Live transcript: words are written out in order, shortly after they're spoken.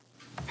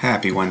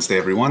Happy Wednesday,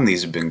 everyone.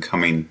 These have been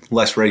coming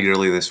less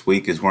regularly this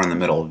week as we're in the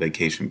middle of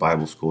Vacation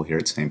Bible School here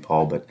at St.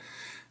 Paul. But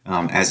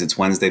as it's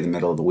Wednesday, the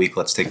middle of the week,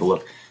 let's take a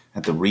look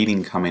at the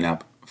reading coming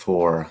up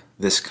for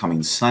this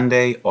coming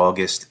Sunday,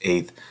 August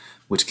 8th,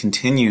 which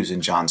continues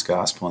in John's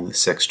Gospel in the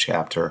 6th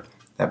chapter,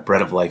 that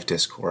Bread of Life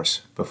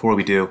discourse. Before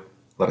we do,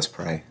 let us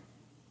pray.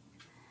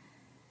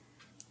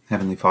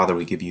 Heavenly Father,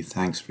 we give you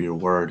thanks for your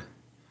word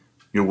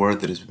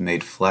that has been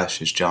made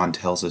flesh, as John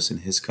tells us in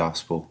his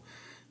Gospel,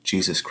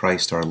 Jesus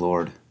Christ our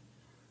Lord.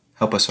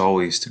 Help us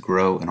always to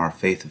grow in our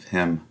faith of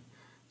him,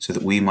 so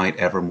that we might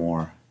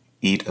evermore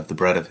eat of the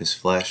bread of his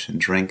flesh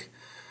and drink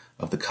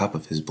of the cup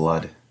of his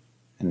blood,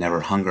 and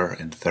never hunger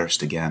and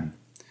thirst again.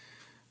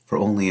 For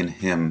only in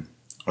him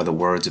are the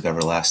words of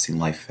everlasting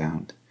life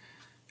found,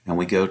 and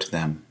we go to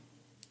them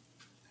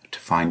to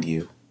find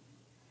you.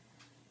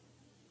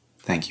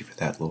 Thank you for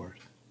that, Lord.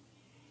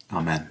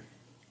 Amen.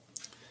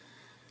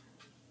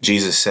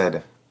 Jesus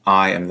said,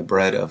 "I am the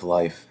bread of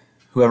life.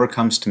 Whoever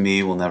comes to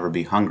me will never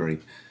be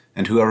hungry,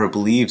 and whoever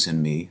believes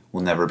in me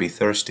will never be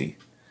thirsty."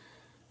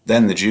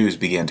 Then the Jews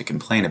began to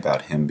complain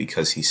about him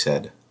because he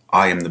said,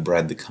 "I am the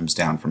bread that comes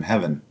down from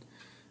heaven."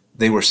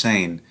 They were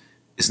saying,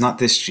 "Is not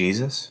this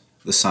Jesus,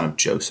 the son of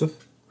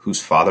Joseph,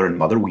 whose father and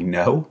mother we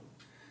know?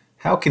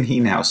 How can he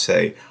now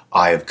say,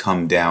 'I have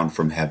come down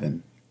from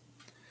heaven'?"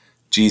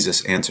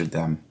 Jesus answered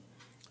them,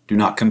 "Do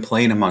not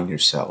complain among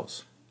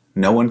yourselves.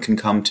 No one can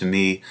come to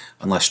me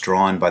unless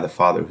drawn by the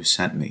Father who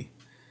sent me,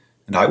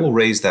 and I will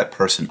raise that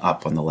person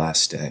up on the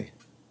last day.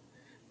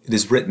 It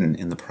is written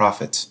in the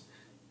prophets,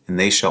 and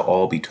they shall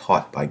all be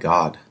taught by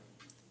God.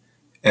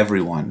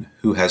 Everyone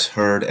who has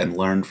heard and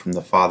learned from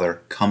the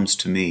Father comes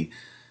to me.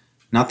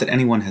 Not that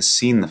anyone has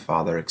seen the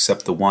Father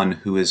except the one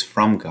who is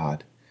from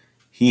God.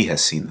 He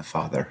has seen the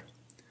Father.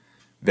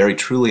 Very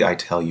truly I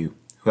tell you,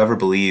 whoever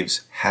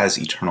believes has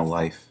eternal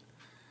life.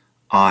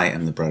 I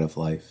am the bread of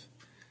life.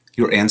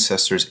 Your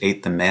ancestors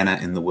ate the manna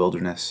in the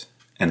wilderness,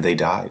 and they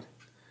died.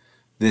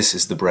 This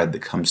is the bread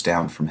that comes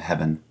down from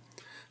heaven,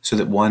 so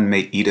that one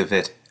may eat of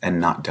it and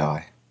not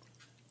die.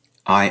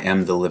 I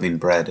am the living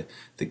bread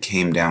that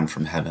came down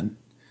from heaven.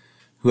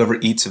 Whoever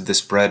eats of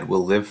this bread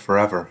will live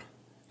forever,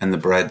 and the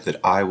bread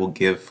that I will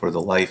give for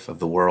the life of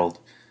the world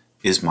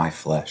is my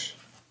flesh."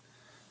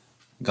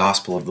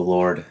 Gospel of the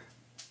Lord.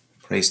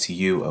 Praise to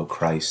you, O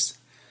Christ.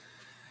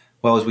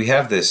 Well, as we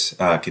have this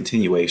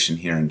continuation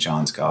here in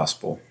John's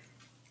Gospel,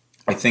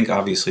 I think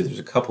obviously there's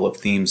a couple of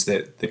themes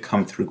that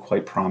come through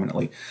quite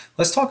prominently.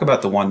 Let's talk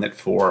about the one that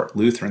for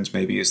Lutherans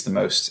maybe is the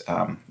most,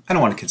 I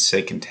don't want to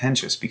say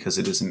contentious because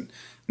it isn't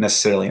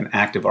necessarily an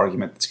active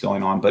argument that's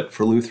going on, but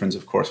for Lutherans,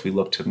 of course, we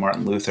look to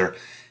Martin Luther.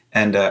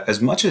 And as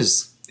much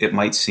as it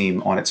might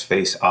seem on its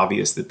face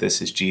obvious that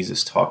this is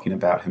Jesus talking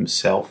about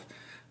himself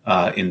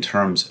in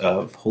terms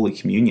of Holy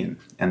Communion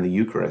and the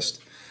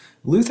Eucharist,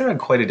 Luther had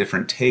quite a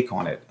different take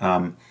on it.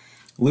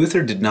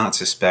 Luther did not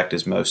suspect,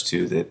 as most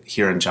do, that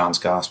here in John's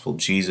Gospel,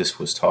 Jesus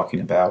was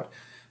talking about,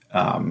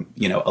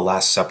 a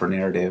Last Supper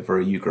narrative or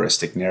a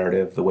Eucharistic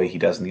narrative the way he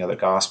does in the other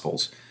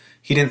Gospels.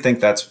 He didn't think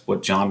that's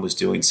what John was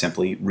doing,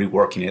 simply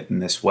reworking it in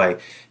this way.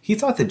 He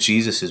thought that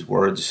Jesus'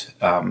 words,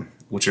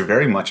 which are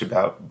very much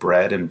about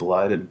bread and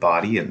blood and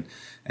body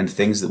and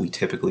things that we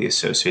typically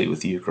associate with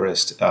the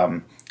Eucharist,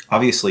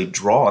 obviously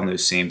draw on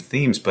those same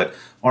themes, but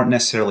aren't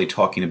necessarily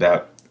talking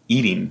about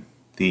eating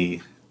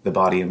the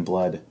body and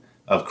blood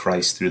of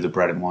Christ through the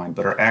bread and wine,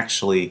 but are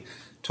actually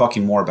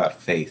talking more about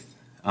faith.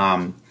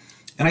 And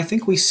I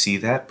think we see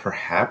that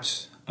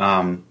perhaps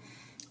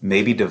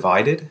maybe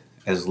divided,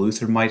 as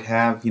Luther might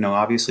have.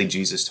 Obviously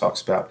Jesus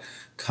talks about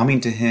coming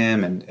to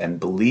him and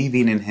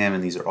believing in him,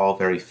 and these are all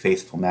very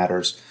faithful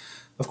matters.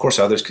 Of course,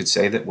 others could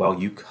say that,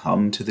 well, you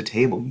come to the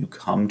table, you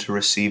come to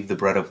receive the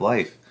bread of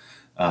life.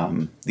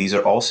 These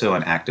are also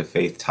an act of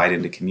faith tied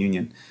into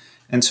communion.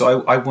 And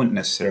so I wouldn't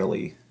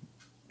necessarily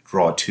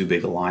draw too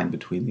big a line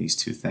between these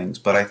two things,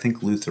 but I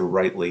think Luther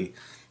rightly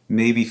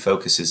maybe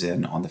focuses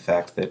in on the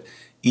fact that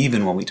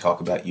even when we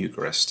talk about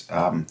Eucharist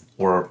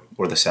or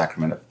the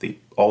sacrament of the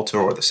altar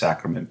or the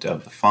sacrament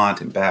of the font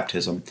in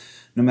baptism,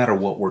 no matter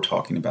what we're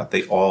talking about,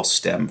 they all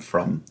stem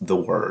from the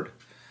Word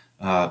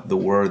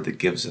that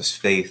gives us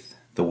faith,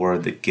 the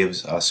Word that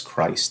gives us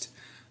Christ,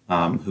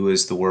 who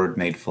is the Word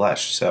made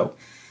flesh. So,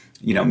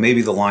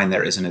 maybe the line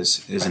there isn't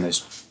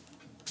as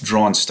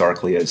drawn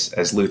starkly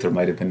as Luther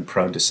might have been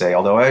prone to say,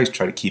 although I always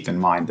try to keep in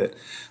mind that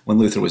when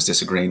Luther was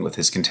disagreeing with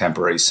his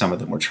contemporaries, some of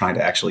them were trying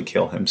to actually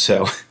kill him.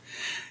 So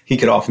he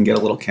could often get a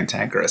little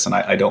cantankerous, and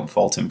I don't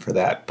fault him for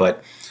that.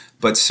 But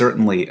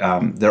certainly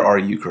there are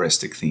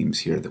Eucharistic themes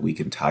here that we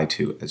can tie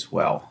to as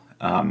well.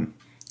 And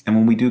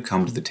when we do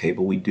come to the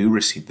table, we do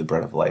receive the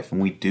bread of life,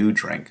 and we do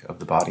drink of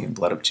the body and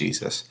blood of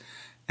Jesus.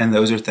 And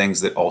those are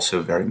things that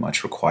also very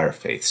much require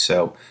faith.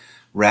 So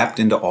wrapped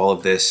into all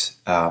of this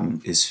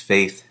is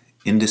faith,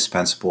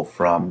 indispensable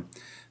from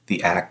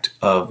the act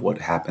of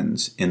what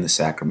happens in the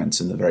sacraments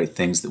and the very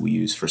things that we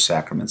use for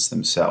sacraments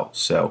themselves.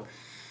 So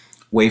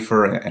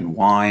wafer and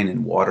wine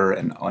and water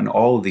and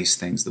all of these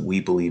things that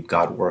we believe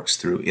God works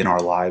through in our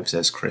lives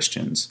as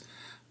Christians,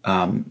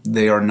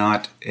 they are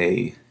not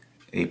a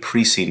a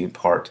preceding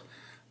part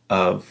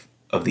of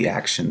the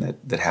action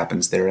that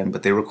happens therein,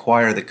 but they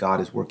require that God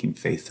is working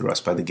faith through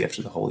us by the gift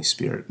of the Holy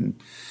Spirit.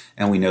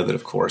 And we know that,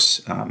 of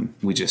course,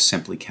 we just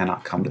simply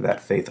cannot come to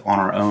that faith on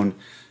our own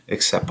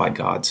except by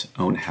God's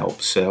own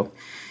help. So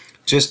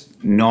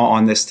just gnaw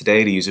on this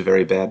today, to use a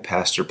very bad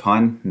pastor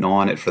pun. Gnaw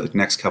on it for the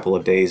next couple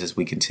of days as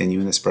we continue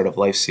in this Bread of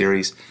Life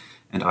series.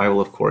 And I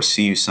will, of course,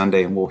 see you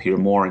Sunday, and we'll hear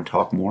more and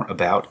talk more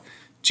about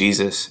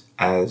Jesus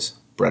as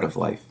Bread of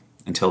Life.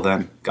 Until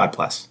then, God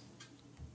bless.